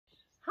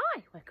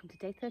welcome to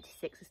day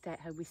 36 of Stay at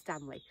Home with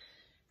Stanley.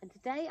 And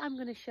today I'm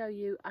going to show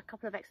you a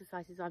couple of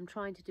exercises I'm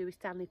trying to do with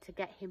Stanley to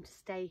get him to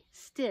stay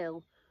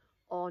still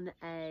on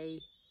an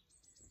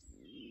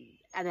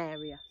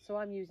area. So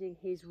I'm using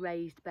his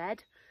raised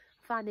bed.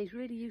 I find these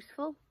really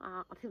useful.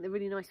 I think they're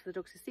really nice for the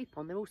dogs to sleep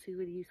on. They're also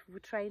really useful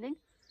for training.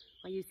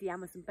 I use the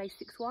Amazon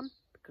Basics one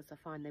because I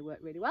find they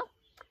work really well.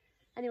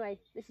 Anyway,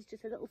 this is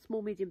just a little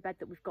small medium bed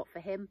that we've got for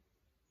him.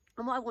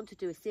 And what I want to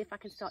do is see if I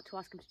can start to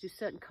ask him to do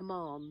certain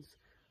commands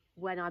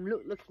when I'm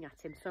looking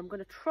at him. So I'm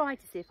going to try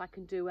to see if I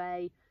can do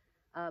a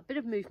bit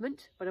of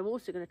movement, but I'm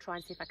also going to try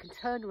and see if I can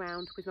turn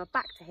around with my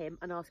back to him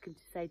and ask him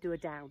to say do a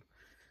down.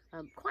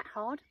 Quite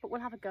hard, but we'll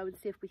have a go and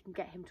see if we can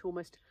get him to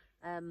almost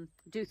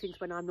do things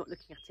when I'm not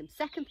looking at him.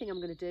 Second thing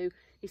I'm going to do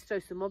is throw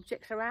some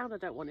objects around. I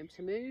don't want him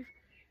to move.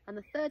 And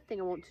the third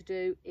thing I want to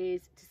do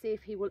is to see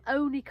if he will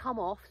only come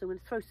off. So I'm going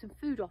to throw some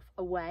food off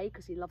away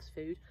because he loves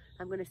food.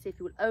 I'm going to see if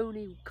he will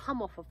only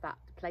come off of that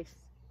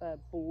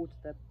board,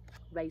 the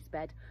raised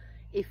bed,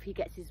 if he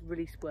gets his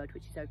release word,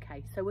 which is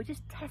okay. So we're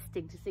just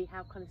testing to see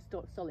how kind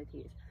of solid he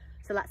is.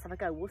 So let's have a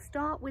go. We'll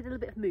start with a little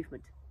bit of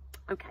movement.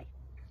 Okay.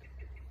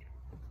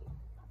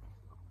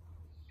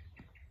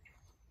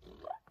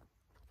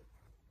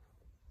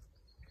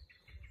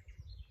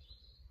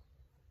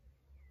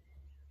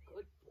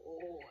 Good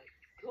boy.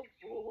 Good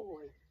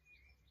boy.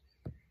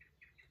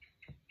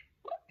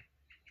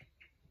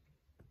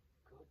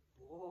 Good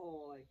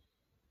boy.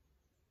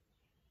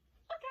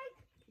 Okay.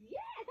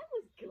 Yeah, that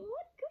was good.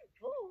 Good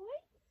boy.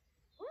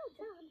 Well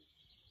done.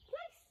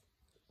 Place.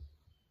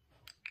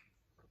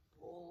 Good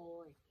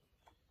boy.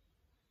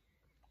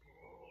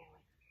 Boy.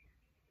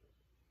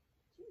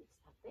 Did you miss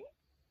that bit?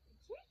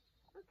 Did you?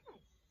 Okay.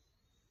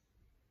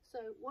 So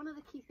one of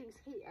the key things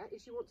here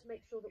is you want to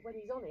make sure that when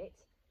he's on it,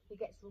 he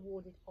gets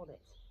rewarded on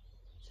it.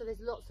 So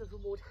there's lots of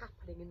reward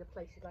happening in the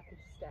place you'd like him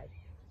to stay.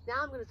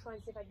 Now I'm going to try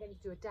and see if I can get him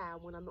to do a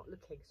down when I'm not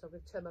looking. So I'm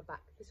going to turn my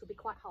back. This will be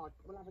quite hard,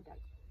 but we'll have a go.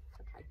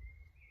 Okay.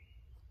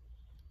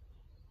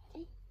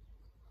 Ready?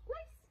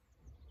 Place.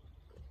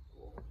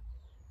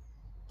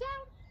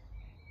 Down.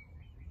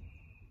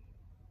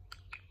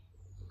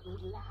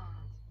 Good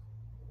lad.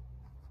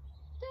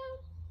 Down.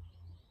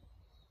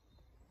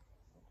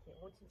 Okay,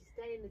 I want him to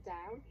stay in the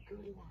down.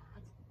 Good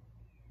lad.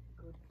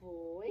 Good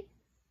boy.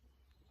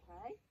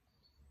 Okay.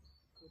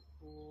 Good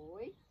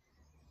boy.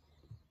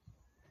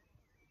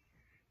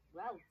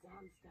 Well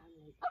done,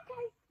 Stanley.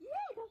 Okay,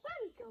 yeah,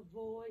 very good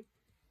boy.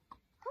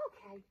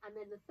 Okay, and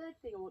then the third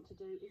thing I want to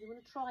do is I'm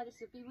going to try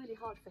this. It'll be really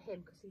hard for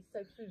him because he's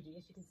so foodie,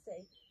 as you can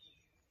see.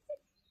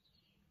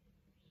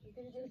 You're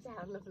going to do it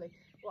down, lovely.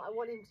 What I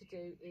want him to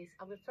do is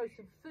I'm going to throw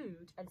some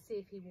food and see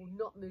if he will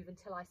not move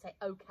until I say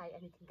okay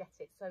and he can get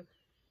it. So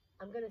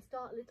I'm going to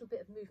start a little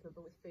bit of movement,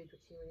 but with food,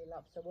 which he really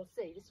loves. So we'll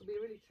see. This will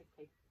be really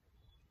tricky.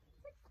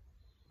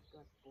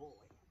 Good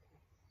boy.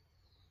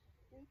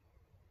 Okay.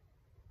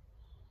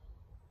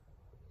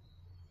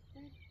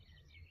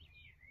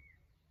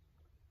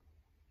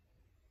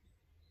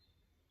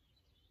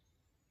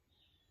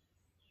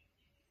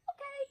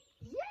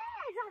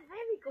 Yeah, a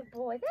very good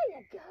boy. There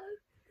you go.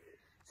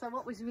 So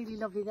what was really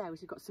lovely there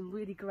was we got some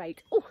really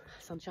great,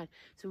 sunshine,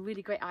 some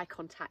really great eye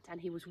contact,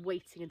 and he was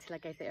waiting until I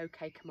gave the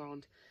okay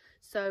command.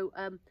 So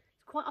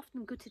it's quite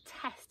often good to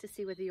test to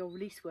see whether your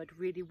release word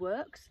really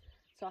works.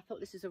 So I thought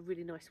this is a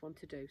really nice one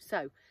to do. So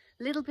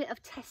a little bit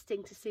of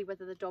testing to see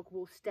whether the dog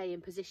will stay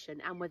in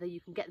position and whether you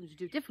can get them to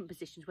do different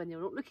positions when you're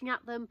not looking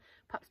at them,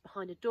 perhaps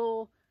behind a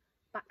door,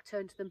 back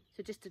turned to them.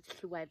 So just a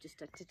little way of just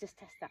to test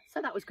that.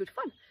 So that was good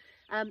fun.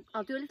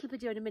 I'll do a little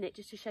video in a minute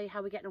just to show you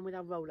how we're getting on with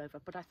our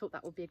rollover, but I thought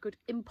that would be a good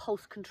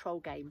impulse control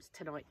games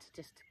tonight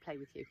just to play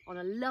with you on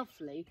a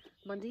lovely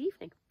Monday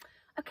evening.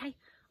 Okay,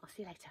 I'll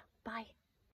see you later. Bye.